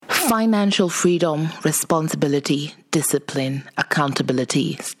Financial freedom, responsibility, discipline,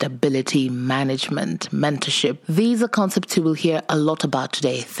 accountability, stability, management, mentorship. These are concepts you will hear a lot about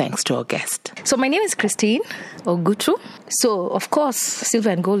today, thanks to our guest. So my name is Christine Ogutu. So, of course, silver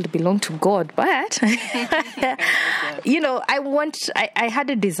and gold belong to God, but, I had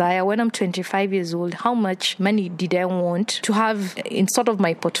a desire when I'm 25 years old, how much money did I want to have in sort of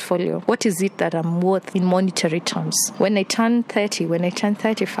my portfolio? What is it that I'm worth in monetary terms? When I turn 30, when I turn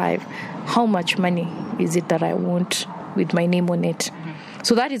 35, how much money is it that I want with my name on it?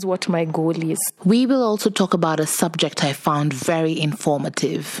 So that is what my goal is. We will also talk about a subject I found very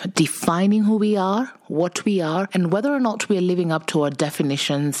informative, defining who we are, what we are, and whether or not we are living up to our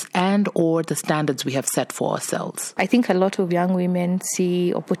definitions and or the standards we have set for ourselves. I think a lot of young women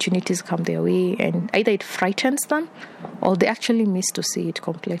see opportunities come their way and either it frightens them or they actually miss to see it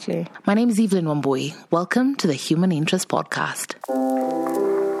completely. My name is Evelyn Wambui. Welcome to the Human Interest Podcast.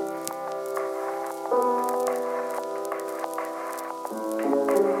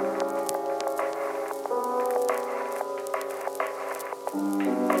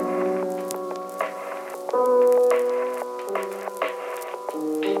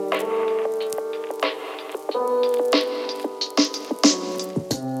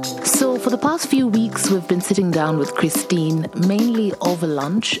 For the past few weeks, we've been sitting down with Christine, mainly over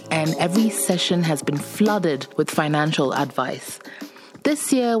lunch, and every session has been flooded with financial advice.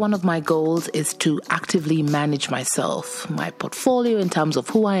 This year, one of my goals is to actively manage myself, my portfolio in terms of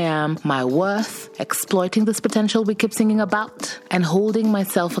who I am, my worth, exploiting this potential we keep singing about, and holding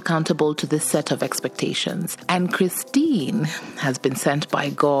myself accountable to this set of expectations. And Christine has been sent by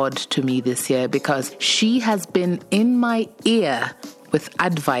God to me this year because she has been in my ear with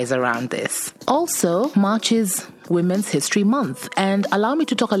advice around this. Also, March is Women's History Month, and allow me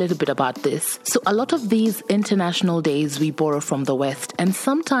to talk a little bit about this. So a lot of these international days we borrow from the West, and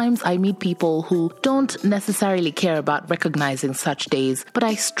sometimes I meet people who don't necessarily care about recognizing such days, but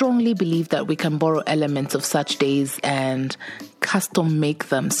I strongly believe that we can borrow elements of such days and custom make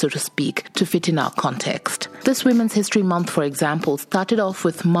them, so to speak, to fit in our context. This Women's History Month, for example, started off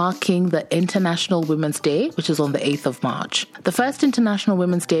with marking the International Women's Day, which is on the 8th of March. The first International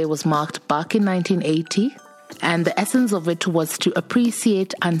Women's Day was marked back in 1980, and the essence of it was to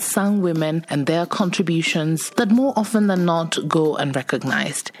appreciate unsung women and their contributions that more often than not go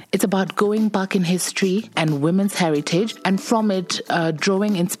unrecognized. It's about going back in history and women's heritage, and from it,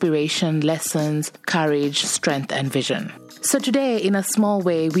 drawing inspiration, lessons, courage, strength, and vision. So today, in a small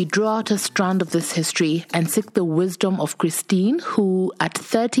way, we draw out a strand of this history and seek the wisdom of Christine, who at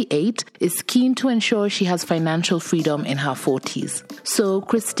 38 is keen to ensure she has financial freedom in her 40s. So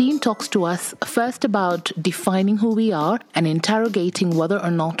Christine talks to us first about defining who we are and interrogating whether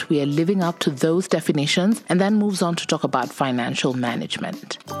or not we are living up to those definitions, and then moves on to talk about financial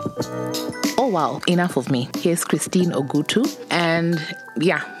management. Oh wow, enough of me. Here's Christine Ogutu, and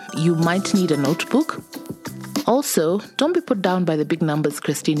you might need a notebook. Also, don't be put down by the big numbers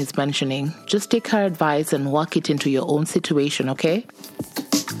Christine is mentioning. Just take her advice and work it into your own situation, okay?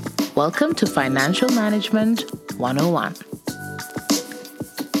 Welcome to Financial Management 101.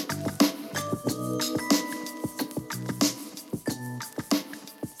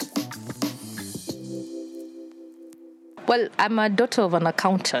 Well, I'm a daughter of an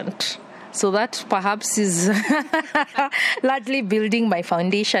accountant. So that perhaps is largely building my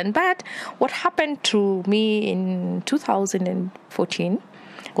foundation. But what happened to me in 2014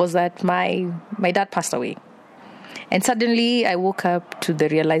 was that my dad passed away. And suddenly I woke up to the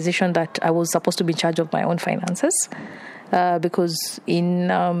realization that I was supposed to be in charge of my own finances. Because in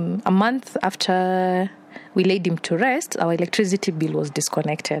a month after we laid him to rest, our electricity bill was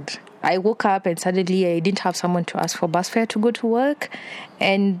disconnected. I woke up and suddenly I didn't have someone to ask for bus fare to go to work.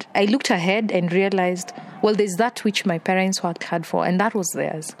 And I looked ahead and realized, well, there's that which my parents worked hard for, and that was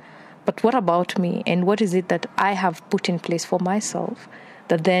theirs. But what about me? And what is it that I have put in place for myself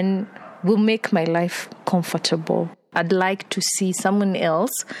that then will make my life comfortable? I'd like to see someone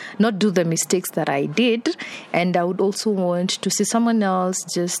else not do the mistakes that I did. And I would also want to see someone else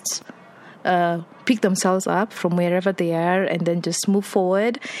just pick themselves up from wherever they are and then just move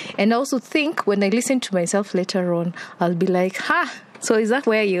forward. And also think, when I listen to myself later on, I'll be like, so is that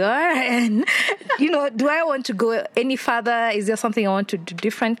where you are? And, do I want to go any further? Is there something I want to do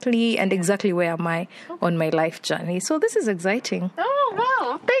differently? And exactly where am I on my life journey? So this is exciting. Oh,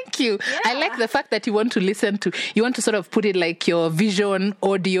 Oh, thank you. Yeah. I like the fact that you want to sort of put it like your vision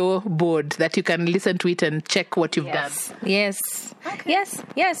audio board, that you can listen to it and check what you've done. Yes. Okay.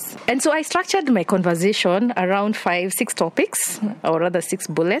 Yes. And so I structured my conversation around 5-6 topics, or rather 6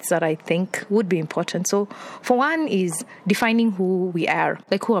 bullets that I think would be important. So for one is defining who we are.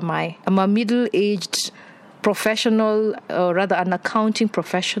 Like, who am I? I'm a middle-aged professional, or rather an accounting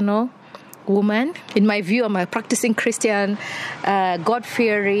professional woman. In my view, I'm a practicing Christian,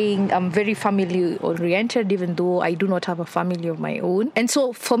 God-fearing. I'm very family-oriented, even though I do not have a family of my own. And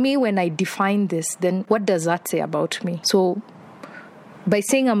so for me, when I define this, then what does that say about me? So by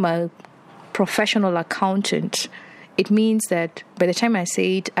saying I'm a professional accountant, it means that by the time I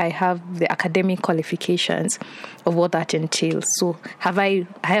say it, I have the academic qualifications of what that entails. So have I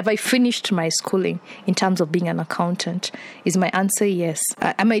finished my schooling in terms of being an accountant? Is my answer yes?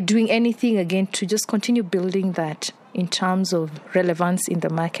 Am I doing anything again to just continue building that in terms of relevance in the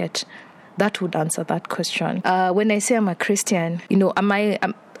market? That would answer that question. When I say I'm a Christian,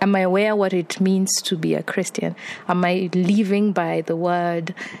 am I aware what it means to be a Christian? Am I living by the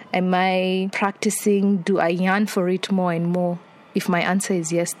word? Am I practicing? Do I yearn for it more and more? If my answer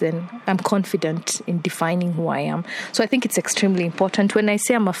is yes, then I'm confident in defining who I am. So I think it's extremely important. When I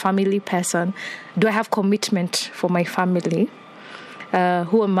say I'm a family person, do I have commitment for my family?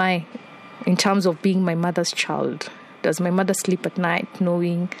 Who am I in terms of being my mother's child? Does my mother sleep at night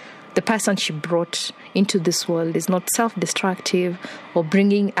knowing the person she brought into this world is not self-destructive or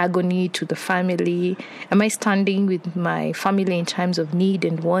bringing agony to the family? Am I standing with my family in times of need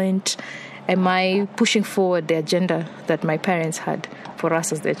and want? Am I pushing forward the agenda that my parents had for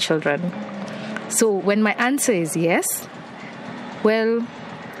us as their children? So when my answer is yes, well,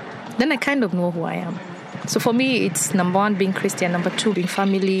 then I kind of know who I am. So for me, it's number 1, being Christian, number 2, being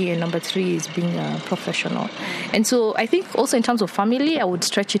family, and number 3 is being a professional. And so I think also in terms of family, I would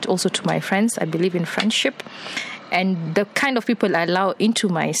stretch it also to my friends. I believe in friendship. And the kind of people I allow into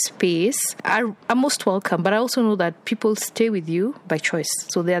my space are most welcome. But I also know that people stay with you by choice.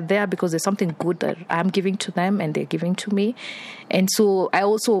 So they're there because there's something good that I'm giving to them and they're giving to me. And so I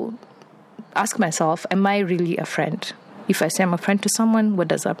also ask myself, am I really a friend? If I say I'm a friend to someone, what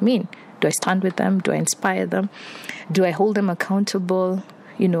does that mean? Do I stand with them? Do I inspire them? Do I hold them accountable?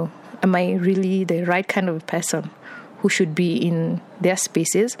 Am I really the right kind of person who should be in their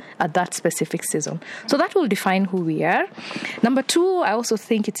spaces at that specific season? So that will define who we are. Number 2, I also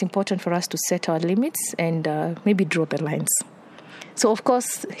think it's important for us to set our limits and maybe draw the lines. So, of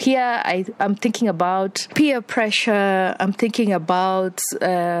course, here I'm thinking about peer pressure. I'm thinking about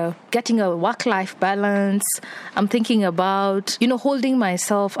getting a work-life balance. I'm thinking about, holding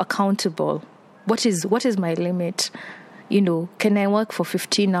myself accountable. What is my limit? Can I work for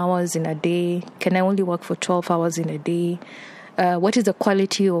 15 hours in a day? Can I only work for 12 hours in a day? What is the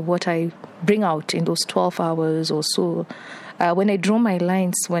quality of what I bring out in those 12 hours or so? When I draw my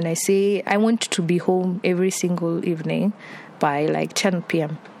lines, when I say I want to be home every single evening by like 10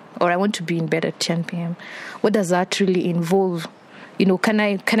 p.m. or I want to be in bed at 10 p.m. What does that really involve? Can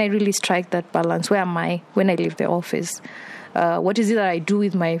I really strike that balance? Where am I when I leave the office? What is it that I do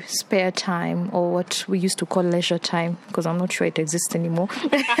with my spare time, or what we used to call leisure time, because I'm not sure it exists anymore.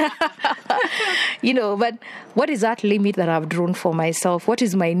 But what is that limit that I've drawn for myself? What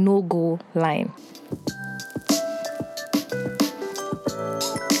is my no-go line?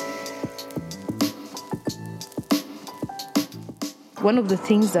 One of the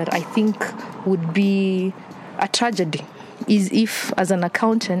things that I think would be a tragedy is if, as an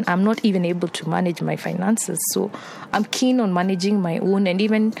accountant, I'm not even able to manage my finances. So I'm keen on managing my own and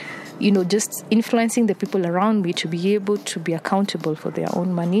even, just influencing the people around me to be able to be accountable for their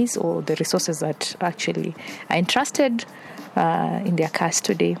own monies or the resources that actually are entrusted in their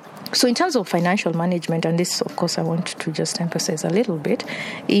custody. So in terms of financial management, and this, of course, I want to just emphasize a little bit,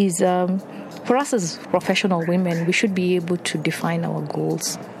 is for us as professional women, we should be able to define our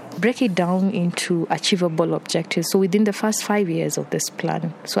goals, break it down into achievable objectives. So within the first 5 years of this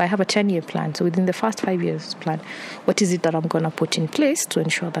plan, so I have a 10-year plan. So within the first 5 years plan, what is it that I'm going to put in place to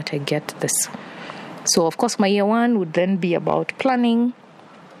ensure that I get this? So, of course, my year 1 would then be about planning.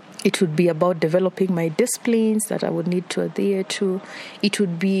 It would be about developing my disciplines that I would need to adhere to. It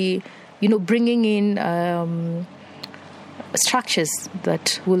would be, bringing in structures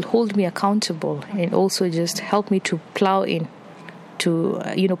that will hold me accountable and also just help me to plow in to,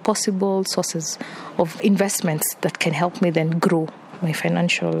 possible sources of investments that can help me then grow my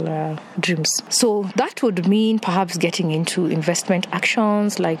financial dreams. So that would mean perhaps getting into investment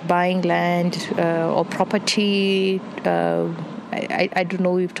actions like buying land or property. I don't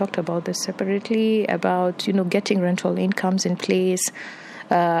know, we've talked about this separately, about, getting rental incomes in place,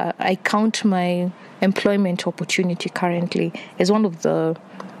 I count my employment opportunity currently as one of the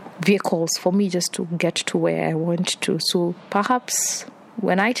vehicles for me just to get to where I want to. So perhaps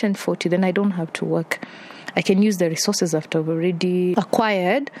when I turn 40, then I don't have to work. I can use the resources that I've already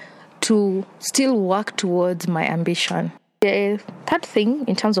acquired to still work towards my ambition. The third thing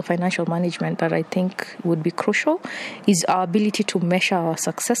in terms of financial management that I think would be crucial is our ability to measure our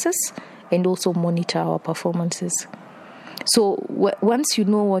successes and also monitor our performances. So once you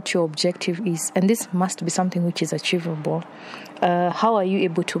know what your objective is, and this must be something which is achievable, how are you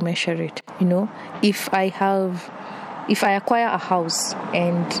able to measure it? If I acquire a house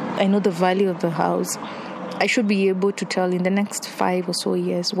and I know the value of the house, I should be able to tell in the next 5 or so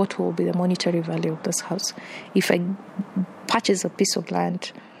years what will be the monetary value of this house. If I purchase a piece of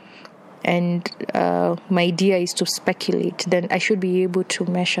land and my idea is to speculate, then I should be able to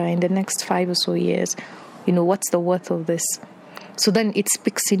measure in the next 5 or so years, what's the worth of this. So then it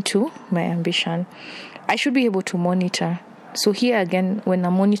speaks into my ambition. I should be able to monitor. So here again, when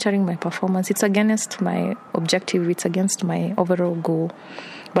I'm monitoring my performance, it's against my objective, it's against my overall goal.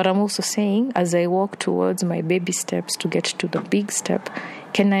 But I'm also saying, as I walk towards my baby steps to get to the big step,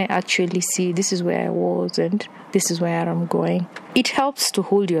 can I actually see this is where I was and this is where I'm going? It helps to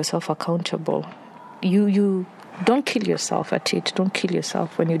hold yourself accountable. You don't kill yourself at it. Don't kill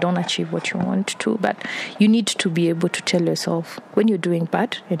yourself when you don't achieve what you want to. But you need to be able to tell yourself when you're doing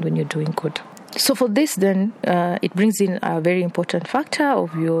bad and when you're doing good. So for this, then, it brings in a very important factor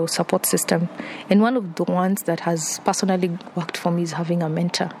of your support system. And one of the ones that has personally worked for me is having a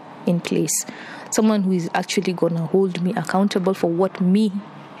mentor in place. Someone who is actually going to hold me accountable for what me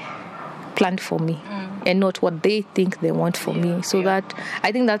planned for me and not what they think they want for me. So that,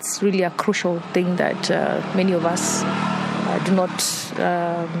 I think that's really a crucial thing that many of us do not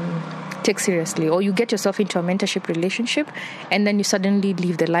take seriously. Or you get yourself into a mentorship relationship and then you suddenly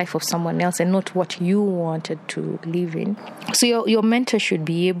live the life of someone else and not what you wanted to live in. So your mentor should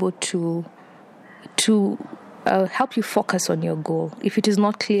be able to help you focus on your goal. If it is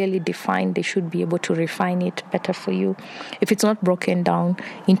not clearly defined, they should be able to refine it better for you. If it's not broken down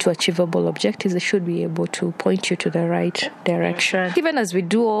into achievable objectives, they should be able to point you to the right direction. Even as we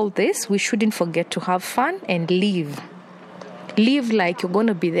do all this, we shouldn't forget to have fun and live. Live like you're going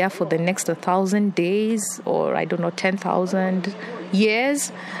to be there for the next 1,000 days or, 10,000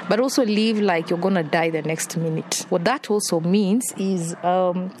 years, but also live like you're going to die the next minute. What that also means is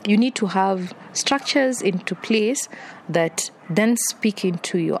you need to have structures into place that then speak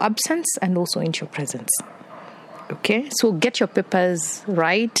into your absence and also into your presence. Okay, so get your papers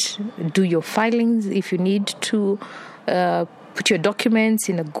right, do your filings if you need to, put your documents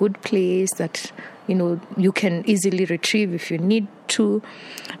in a good place that you can easily retrieve if you need to.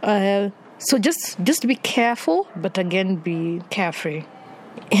 So just be careful, but again, be carefree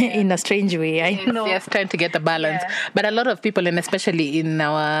in a strange way. I know. Yes, trying to get the balance. Yeah. But a lot of people, and especially in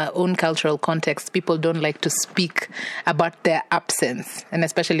our own cultural context, people don't like to speak about their absence. And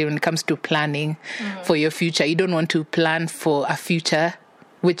especially when it comes to planning for your future. You don't want to plan for a future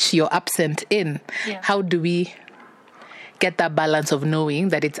which you're absent in. Yeah. How do we get that balance of knowing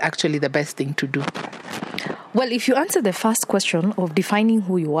that it's actually the best thing to do? Well, if you answer the first question of defining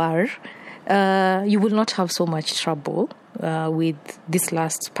who you are, you will not have so much trouble with this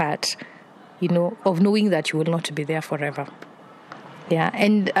last part, of knowing that you will not be there forever. Yeah,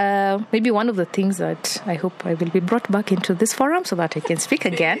 and maybe one of the things that I hope I will be brought back into this forum so that I can speak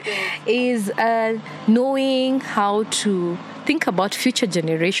again is knowing how to think about future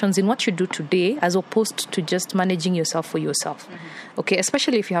generations in what you do today as opposed to just managing yourself for yourself. Okay,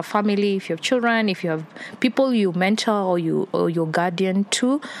 especially if you have family, if you have children, if you have people you mentor or your guardian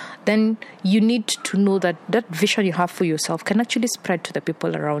to, then you need to know that that vision you have for yourself can actually spread to the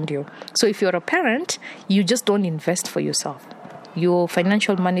people around you. So if you're a parent, you just don't invest for yourself. Your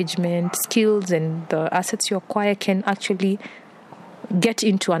financial management skills and the assets you acquire can actually get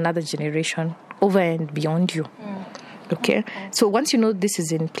into another generation over and beyond you. Okay? So once you know this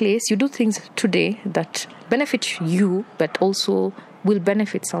is in place, you do things today that benefit you, but also will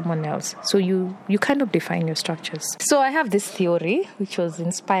benefit someone else. So you kind of define your structures. So I have this theory, which was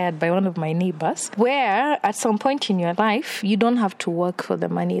inspired by one of my neighbors, where at some point in your life, you don't have to work for the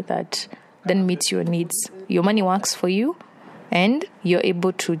money that then meets your needs. Your money works for you, and you're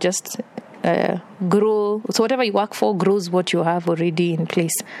able to just grow. So whatever you work for grows what you have already in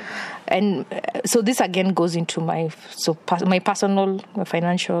place. And so this again goes into my personal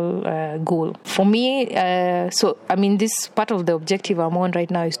financial goal. For me, this part of the objective I'm on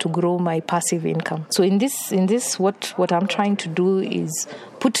right now is to grow my passive income. So in this, what I'm trying to do is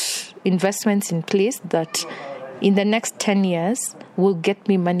put investments in place that in the next 10 years will get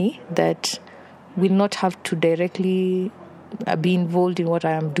me money that will not have to directly be involved in what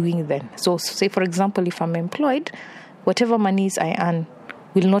I am doing then. So say, for example, if I'm employed, whatever monies I earn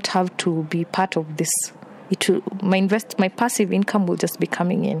will not have to be part of this. My passive income will just be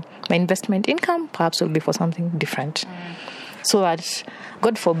coming in. My investment income perhaps will be for something different. So that,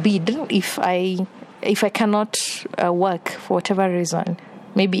 God forbid, if I cannot work for whatever reason,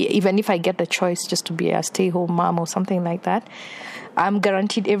 maybe even if I get the choice just to be a stay-home mom or something like that, I'm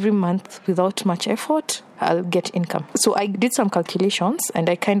guaranteed every month, without much effort, I'll get income. So I did some calculations, and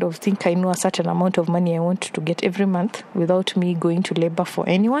I kind of think I know a certain amount of money I want to get every month without me going to labor for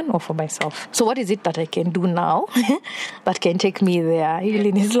anyone or for myself. So what is it that I can do now that can take me there?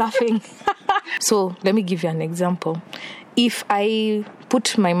 Evelyn is laughing. So let me give you an example. If I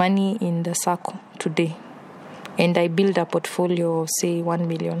put my money in the Sacco today, and I build a portfolio of, say, 1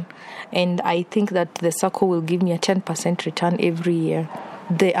 million, and I think that the Sacco will give me a 10% return every year,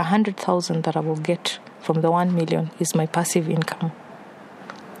 the 100,000 that I will get from the 1 million is my passive income.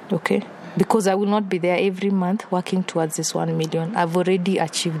 Okay? Because I will not be there every month working towards this 1 million. I've already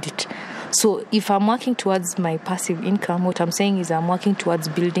achieved it. So if I'm working towards my passive income, what I'm saying is I'm working towards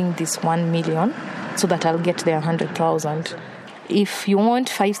building this 1 million so that I'll get the 100,000. If you want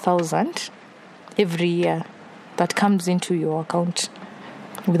 5,000 every year, that comes into your account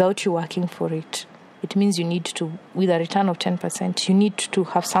without you working for it. It means you need to, with a return of 10%, you need to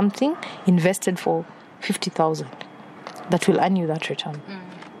have something invested for 50,000 that will earn you that return.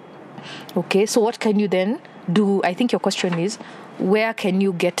 Okay, so what can you then do? I think your question is, where can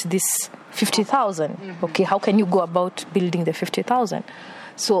you get this 50,000? Okay, how can you go about building the 50,000?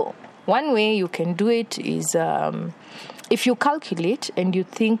 So one way you can do it is if you calculate and you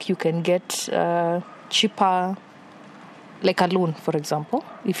think you can get cheaper, like a loan, for example,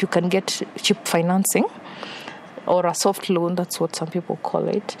 if you can get cheap financing or a soft loan, that's what some people call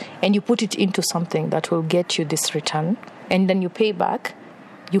it, and you put it into something that will get you this return, and then you pay back,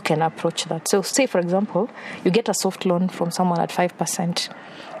 you can approach that. So say, for example, you get a soft loan from someone at 5%,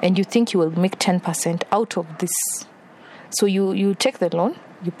 and you think you will make 10% out of this. So you take the loan,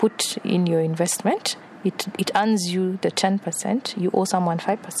 you put in your investment, it earns you the 10%, you owe someone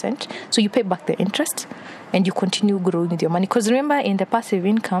 5%, so you pay back the interest, and you continue growing with your money. Because remember, in the passive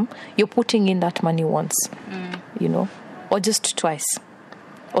income, you're putting in that money once, or just twice,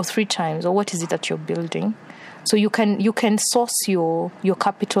 or 3 times, or what is it that you're building. So you can source your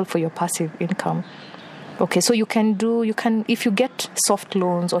capital for your passive income. Okay, so you can if you get soft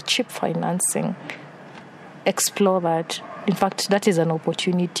loans or cheap financing, explore that. In fact, that is an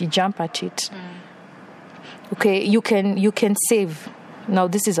opportunity. Jump at it. Okay, you can save. Now,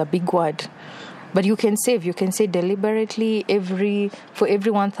 this is a big word, but you can save. You can say deliberately, for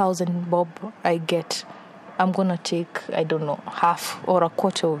every 1,000 bob I get, I'm gonna take, I don't know, half or a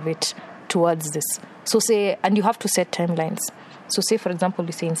quarter of it towards this. So say, and you have to set timelines. So say, for example,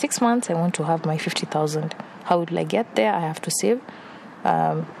 you say in 6 months I want to have my 50,000. How will I get there? I have to save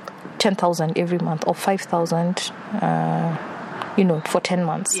 10,000 every month, or 5,000, for 10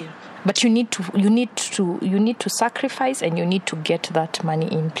 months. Yeah. But you need to sacrifice, and you need to get that money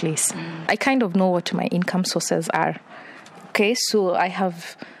in place. I kind of know what my income sources are. Okay, so I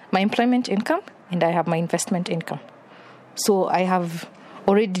have my employment income and I have my investment income. So I have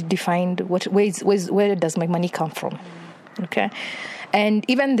already defined where does my money come from. Okay, and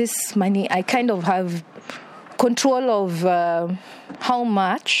even this money, I kind of have control of how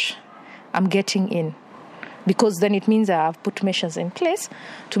much I'm getting in. Because then it means I have put measures in place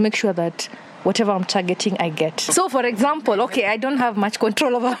to make sure that whatever I'm targeting, I get. So, for example, I don't have much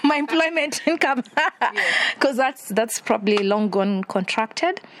control over my employment income because that's probably long gone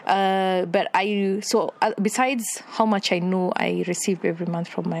contracted. But besides how much I know I receive every month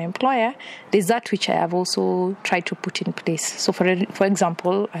from my employer, there's that which I have also tried to put in place. So, for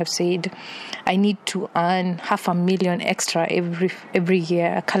example, I've said I need to earn 500,000 extra every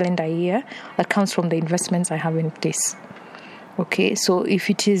year, a calendar year, that comes from the investments I have in place. Okay, so if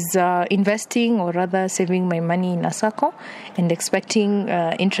it is investing, or rather saving my money in a Sacco and expecting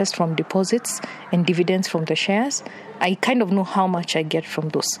interest from deposits and dividends from the shares, I kind of know how much I get from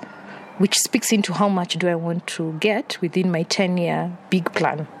those, which speaks into how much do I want to get within my 10-year big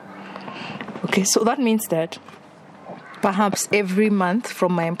plan. Okay, so that means that perhaps every month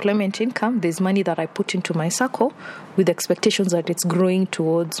from my employment income, there's money that I put into my Sacco with expectations that it's growing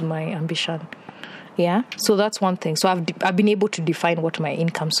towards my ambition. Yeah, so that's one thing. So I've been able to define what my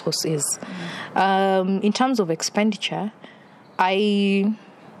income source is. In terms of expenditure,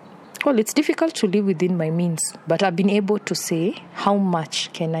 it's difficult to live within my means, but I've been able to say how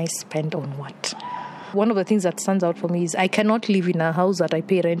much can I spend on what. One of the things that stands out for me is I cannot live in a house that I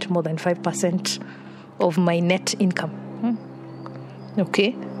pay rent more than 5% of my net income.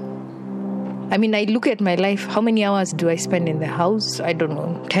 Okay? I mean, I look at my life, how many hours do I spend in the house? I don't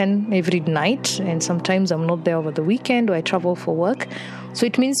know, 10 every night. And sometimes I'm not there over the weekend or I travel for work. So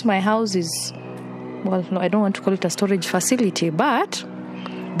it means my house is, well, no, I don't want to call it a storage facility, but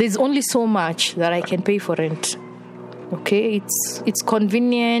there's only so much that I can pay for rent. Okay, it's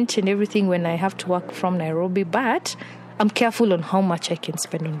convenient and everything when I have to work from Nairobi, but I'm careful on how much I can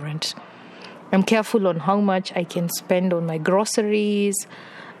spend on rent. I'm careful on how much I can spend on my groceries,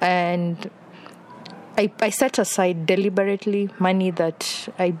 and I set aside deliberately money that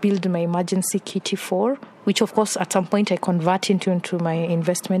I build my emergency kitty for, which of course at some point I convert into my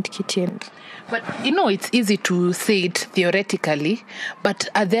investment kitty. But it's easy to say it theoretically, but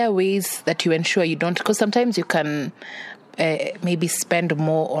are there ways that you ensure you don't? Because sometimes you can maybe spend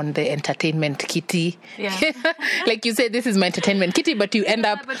more on the entertainment kitty. Yeah. Like you said, this is my entertainment kitty, but you end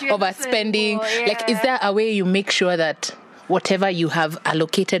up overspending. Like, is there a way you make sure that whatever you have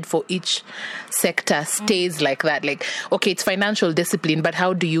allocated for each sector stays like that? Like, okay, it's financial discipline, but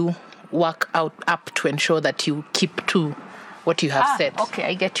how do you work up to ensure that you keep to what you have said? Okay,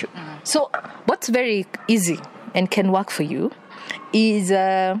 I get you. So what's very easy and can work for you is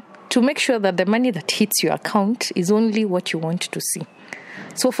to make sure that the money that hits your account is only what you want to see.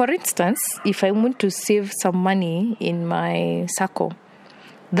 So for instance, if I want to save some money in my SACCO,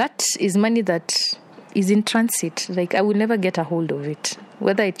 that is money that is in transit. Like, I will never get a hold of it.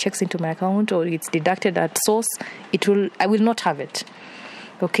 Whether it checks into my account or it's deducted at source, I will not have it.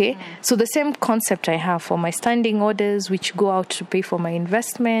 Okay? So the same concept I have for my standing orders, which go out to pay for my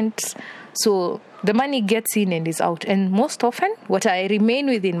investments. So the money gets in and is out. And most often, what I remain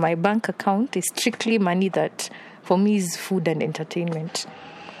with in my bank account is strictly money that, for me, is food and entertainment.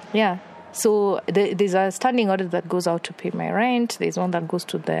 Yeah. So there's a standing order that goes out to pay my rent. There's one that goes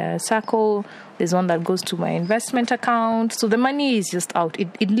to the SACCO. There's one that goes to my investment account. So the money is just out.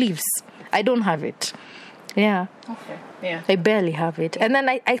 It leaves. I don't have it. Yeah. Okay. Yeah. I barely have it. And then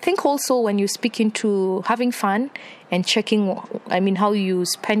I think also when you speak into having fun and checking, how you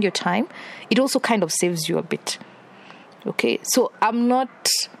spend your time, it also kind of saves you a bit. Okay. So I'm not,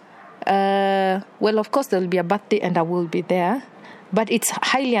 of course there will be a birthday and I will be there. But it's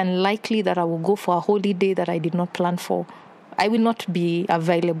highly unlikely that I will go for a holiday that I did not plan for. I will not be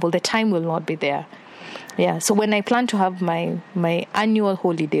available. The time will not be there. Yeah. So when I plan to have my annual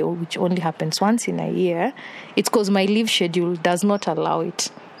holiday, which only happens once in a year, it's because my leave schedule does not allow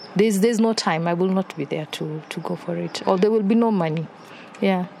it. There's no time. I will not be there to go for it. Or there will be no money.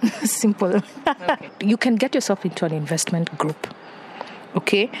 Yeah. Simple. Okay. You can get yourself into an investment group.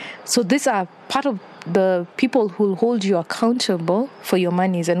 Okay. So these are part of the people who will hold you accountable for your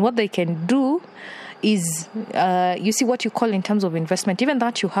monies, and what they can do is, you see what you call in terms of investment, even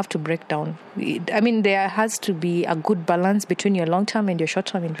that you have to break down. There has to be a good balance between your long-term and your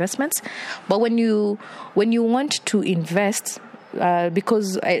short-term investments. But when you want to invest,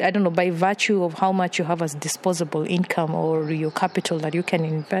 because I don't know, by virtue of how much you have as disposable income or your capital that you can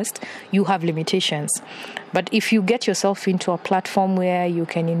invest, you have limitations. But if you get yourself into a platform where you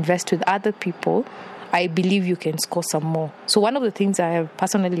can invest with other people, I believe you can score some more. So one of the things I have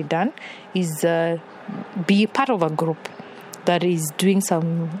personally done is be part of a group that is doing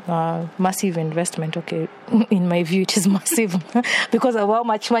some massive investment. Okay, in my view, it is massive because of how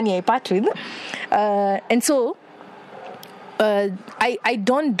much money I part with. And so I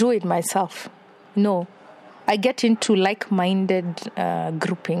don't do it myself. No. I get into like-minded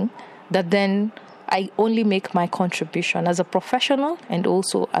grouping that then I only make my contribution as a professional and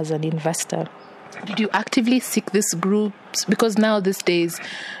also as an investor. Did you actively seek these groups? Because now these days,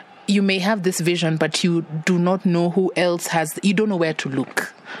 you may have this vision, but you do not know who else has. You don't know where to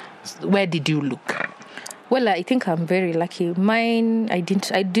look. Where did you look? Well, I think I'm very lucky. Mine, I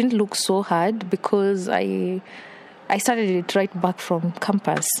didn't look so hard because I started it right back from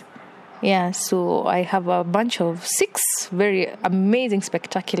campus. Yeah, so I have a bunch of 6 very amazing,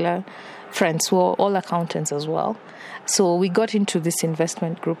 spectacular friends who are all accountants as well. So we got into this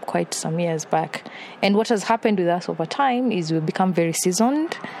investment group quite some years back. And what has happened with us over time is we've become very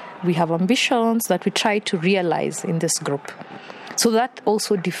seasoned. We have ambitions that we try to realize in this group. So that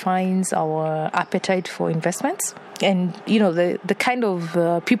also defines our appetite for investments and, the kind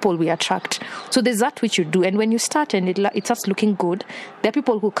of people we attract. So there's that which you do. And when you start and it starts looking good, there are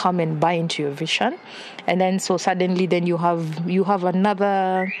people who come and buy into your vision. And then so suddenly then you have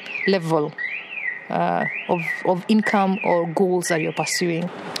another level of income or goals that you're pursuing.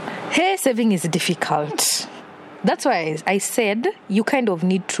 Hey, saving is difficult. That's why I said you kind of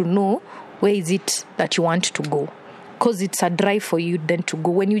need to know where is it that you want to go? Because it's a drive for you then to go.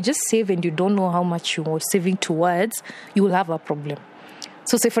 When you just save and you don't know how much you are saving towards, you will have a problem.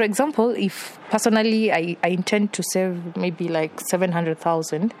 So say, for example, if personally I intend to save maybe like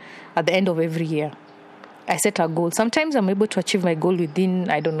 700,000 at the end of every year, I set a goal. Sometimes I'm able to achieve my goal within,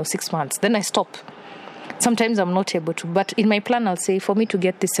 6 months. Then I stop. Sometimes I'm not able to. But in my plan, I'll say, for me to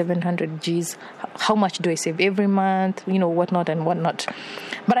get this 700 Gs, how much do I save every month, whatnot and whatnot.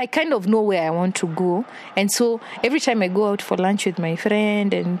 But I kind of know where I want to go. And so every time I go out for lunch with my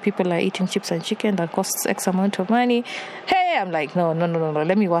friend and people are eating chips and chicken that costs X amount of money, hey, I'm like, no,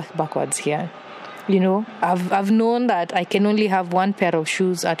 let me work backwards here. I've known that I can only have one pair of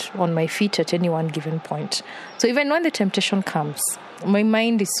shoes on my feet at any one given point. So even when the temptation comes, my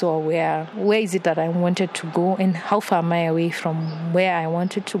mind is so aware. Where is it that I wanted to go, and how far am I away from where I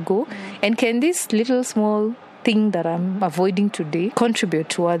wanted to go? And can this little small thing that I'm avoiding today contribute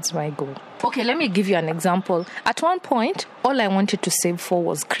towards my goal? Okay, let me give you an example. At one point, all I wanted to save for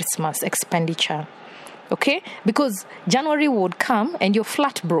was Christmas expenditure. Okay? Because January would come and you're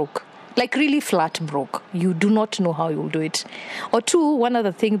flat broke. Like really flat broke. You do not know how you'll do it. Or two, one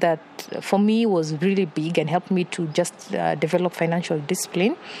other thing that for me was really big and helped me to just develop financial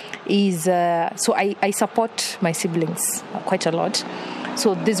discipline is, so I support my siblings quite a lot.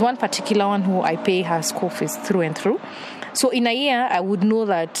 So there's one particular one who I pay her school fees through and through. So in a year, I would know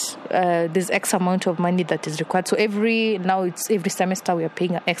that there's X amount of money that is required. So every semester we are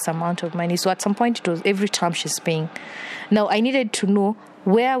paying X amount of money. So at some point it was every term she's paying. Now I needed to know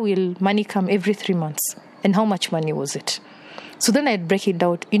where will money come every 3 months and how much money was it. So then I'd break it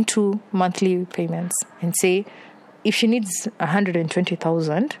out into monthly payments and say, if she needs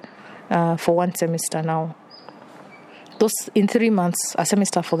 120,000 for one semester now, those in 3 months, a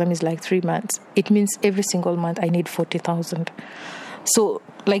semester for them is like 3 months. It means every single month I need 40,000. So,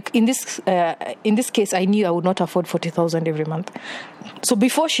 like in this case, I knew I would not afford 40,000 every month. So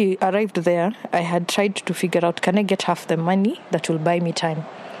before she arrived there, I had tried to figure out, can I get half the money that will buy me time?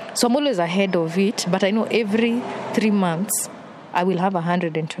 So I'm always ahead of it, but I know every 3 months I will have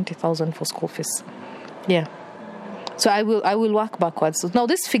 120,000 for school fees. Yeah. So I will work backwards. So now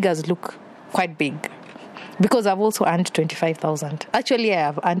these figures look quite big, because I've also earned 25,000. Actually, I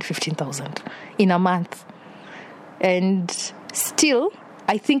have earned 15,000 in a month. And still,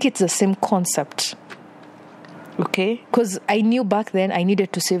 I think it's the same concept. Okay? Because I knew back then I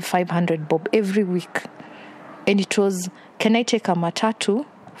needed to save 500 bob every week. And it was, can I take a matatu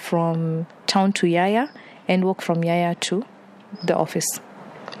from town to Yaya and walk from Yaya to the office?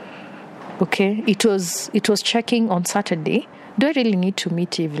 Okay? It was checking on Saturday. Do I really need to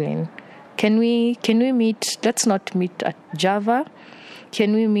meet Evelyn? Can we meet? Let's not meet at Java.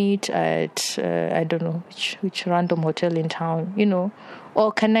 Can we meet at I don't know which random hotel in town?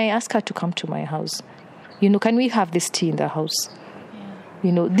 Or can I ask her to come to my house? Can we have this tea in the house?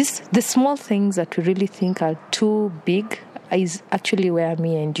 Yeah. The small things that we really think are too big is actually where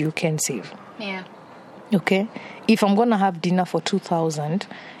me and you can save. Yeah. Okay. If I'm gonna have dinner for 2,000.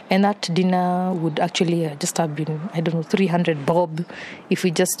 And that dinner would actually just have been, 300 bob if we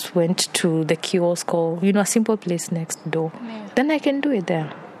just went to the kiosk or, a simple place next door. Yeah. Then I can do it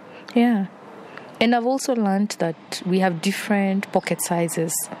there. Yeah. And I've also learned that we have different pocket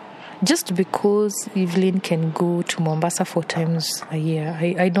sizes. Just because Evelyn can go to Mombasa 4 times a year,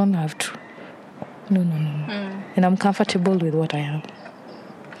 I don't have to. No. And I'm comfortable with what I have.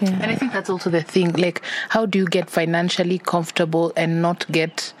 Yeah. And I think that's also the thing, like, how do you get financially comfortable and not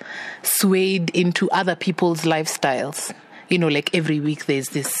get swayed into other people's lifestyles? Like every week there's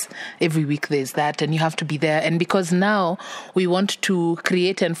this, every week there's that, and you have to be there. And because now we want to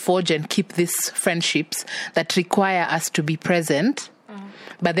create and forge and keep these friendships that require us to be present.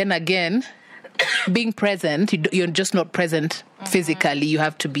 But then again, being present, you're just not present physically. You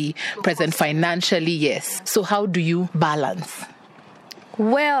have to be present financially, yes. So how do you balance?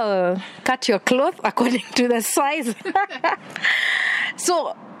 Well, cut your cloth according to the size.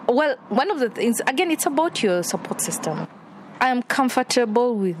 So, one of the things, again, it's about your support system. I am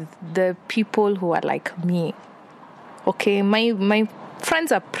comfortable with the people who are like me. Okay, my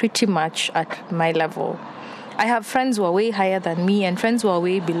friends are pretty much at my level. I have friends who are way higher than me and friends who are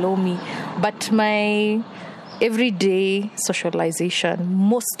way below me. But my everyday socialization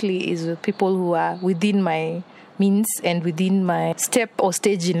mostly is with people who are within my means and within my step or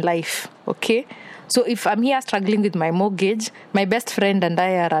stage in life, okay? So if I'm here struggling with my mortgage, my best friend and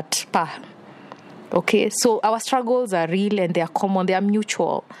I are at par, okay? So our struggles are real and they are common, they are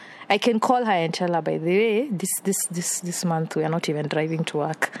mutual. I can call her and tell her, by the way, this month we are not even driving to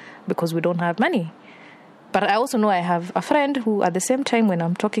work because we don't have money. But I also know I have a friend who, at the same time, when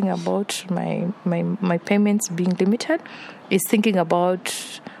I'm talking about my payments being limited, is thinking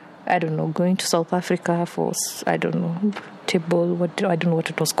about, I don't know, going to South Africa for, I don't know, table, I don't know what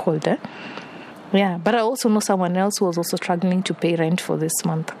it was called. Yeah, but I also know someone else who was also struggling to pay rent for this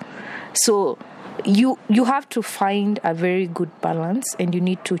month. So you have to find a very good balance, and you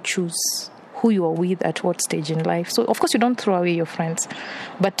need to choose who you are with at what stage in life. So, of course, you don't throw away your friends.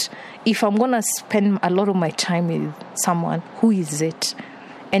 But if I'm going to spend a lot of my time with someone, who is it?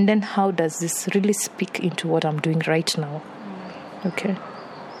 And then how does this really speak into what I'm doing right now? Okay.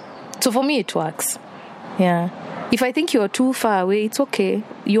 So for me, it works. Yeah. If I think you're too far away, it's okay.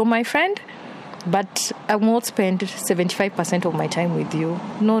 You're my friend, but I won't spend 75% of my time with you.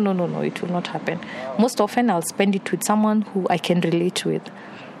 No, it will not happen. Most often, I'll spend it with someone who I can relate with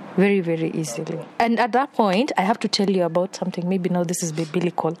very, very easily. And at that point, I have to tell you about something. Maybe now this is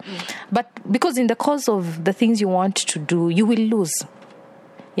biblical. But because in the course of the things you want to do, you will lose.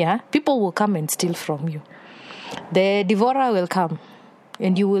 Yeah? People will come and steal from you. The devourer will come,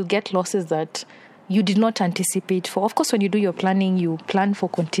 and you will get losses that you did not anticipate for. Of course, when you do your planning, you plan for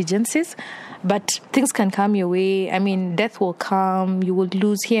contingencies, but things can come your way. I mean, death will come, you will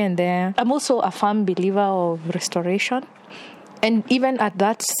lose here and there. I'm also a firm believer of restoration. And even at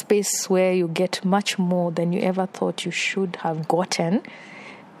that space where you get much more than you ever thought you should have gotten,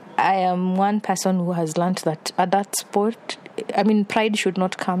 I am one person who has learned that at that spot, I mean, pride should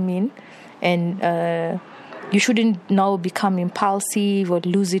not come in, and you shouldn't now become impulsive or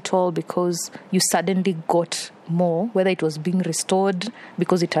lose it all because you suddenly got more, whether it was being restored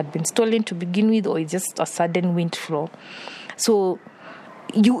because it had been stolen to begin with, or it's just a sudden windfall. So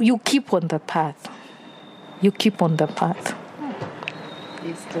you keep on the path. You keep on the path.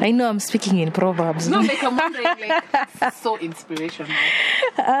 I know I'm speaking in Proverbs. No, like I'm wondering, like, so inspirational.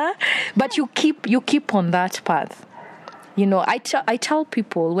 But you keep on that path. You know, I tell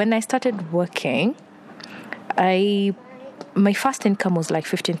people when I started working, my first income was like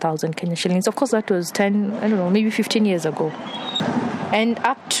 15,000 Kenya shillings. Of course, that was 15 years ago. And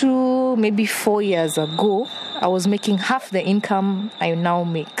up to maybe 4 years ago, I was making half the income I now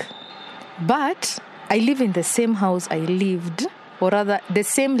make. But I live in the same house I lived, or rather, the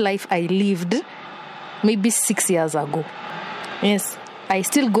same life I lived maybe 6 years ago. Yes, I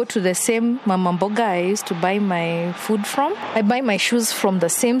still go to the same Mama Mboga I used to buy my food from. I buy my shoes from the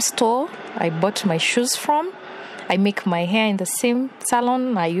same store I bought my shoes from. I make my hair in the same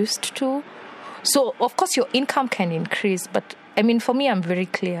salon I used to. So, of course, your income can increase. But, I mean, for me, I'm very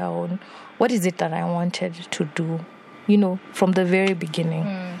clear on what is it that I wanted to do, you know, from the very beginning.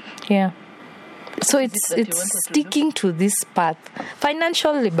 Yeah. So it's sticking to this path.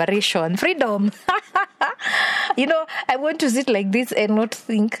 Financial liberation, freedom. You know, I want to sit like this and not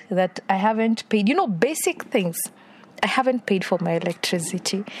think that I haven't paid, you know, basic things. I haven't paid for my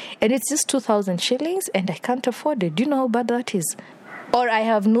electricity. And it's just 2,000 shillings and I can't afford it. Do you know how bad that is? Or I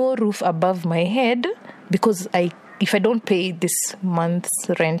have no roof above my head because if I don't pay this month's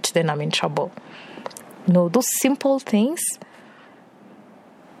rent, then I'm in trouble. No, those simple things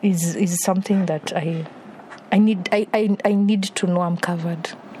is something that I need to know I'm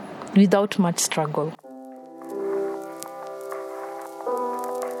covered without much struggle.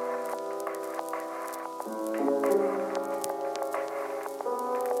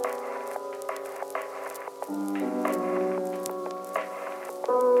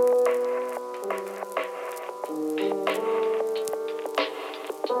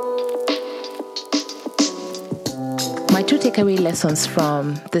 My 2 takeaway lessons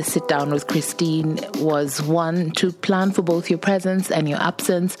from the sit down with Christine was 1, to plan for both your presence and your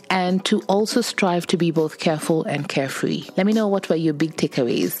absence, and to also strive to be both careful and carefree. Let me know what were your big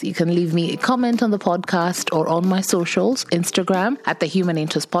takeaways. You can leave me a comment on the podcast or on my socials, Instagram at the Human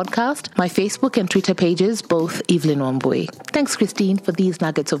Interest Podcast, my Facebook and Twitter pages, both Evelyn Wambui. Thanks, Christine, for these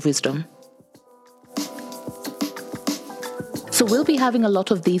nuggets of wisdom. So we'll be having a lot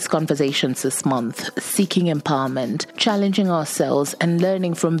of these conversations this month, seeking empowerment, challenging ourselves, and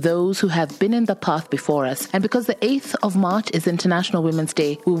learning from those who have been in the path before us. And because the 8th of March is International Women's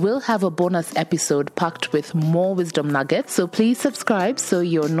Day, we will have a bonus episode packed with more wisdom nuggets. So please subscribe so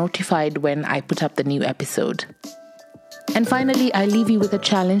you're notified when I put up the new episode. And finally, I leave you with a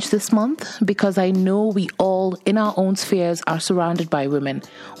challenge this month, because I know we all, in our own spheres, are surrounded by women,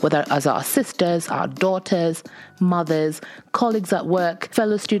 whether as our sisters, our daughters, mothers, colleagues at work,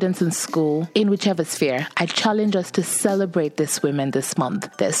 fellow students in school, in whichever sphere. I challenge us to celebrate these women this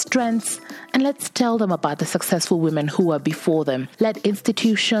month, their strengths, and let's tell them about the successful women who are before them. Let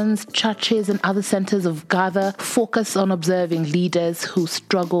institutions, churches, and other centers of gather focus on observing leaders who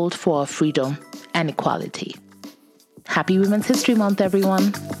struggled for our freedom and equality. Happy Women's History Month,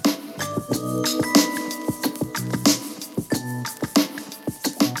 everyone.